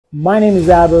My name is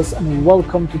Abbas and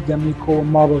welcome to Damiko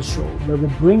Marble Show, where we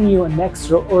bring you an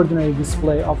extraordinary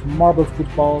display of marble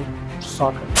football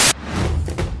soccer.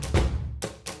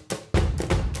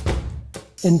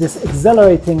 In this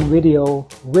exhilarating video,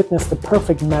 witness the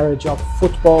perfect marriage of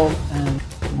football and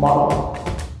marble.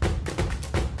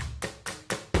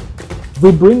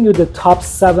 We bring you the top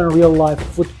 7 real-life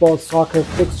football soccer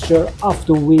fixture of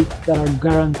the week that are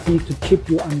guaranteed to keep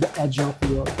you on the edge of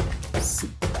your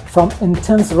seat. From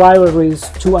intense rivalries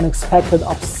to unexpected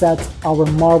upsets, our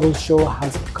Marble Show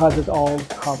has got it all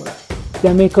covered.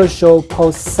 Damiko Show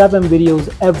posts 7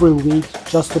 videos every week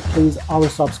just to please our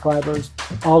subscribers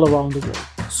all around the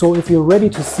world. So if you're ready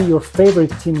to see your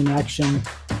favorite team in action,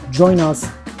 join us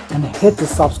and hit the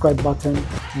subscribe button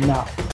now.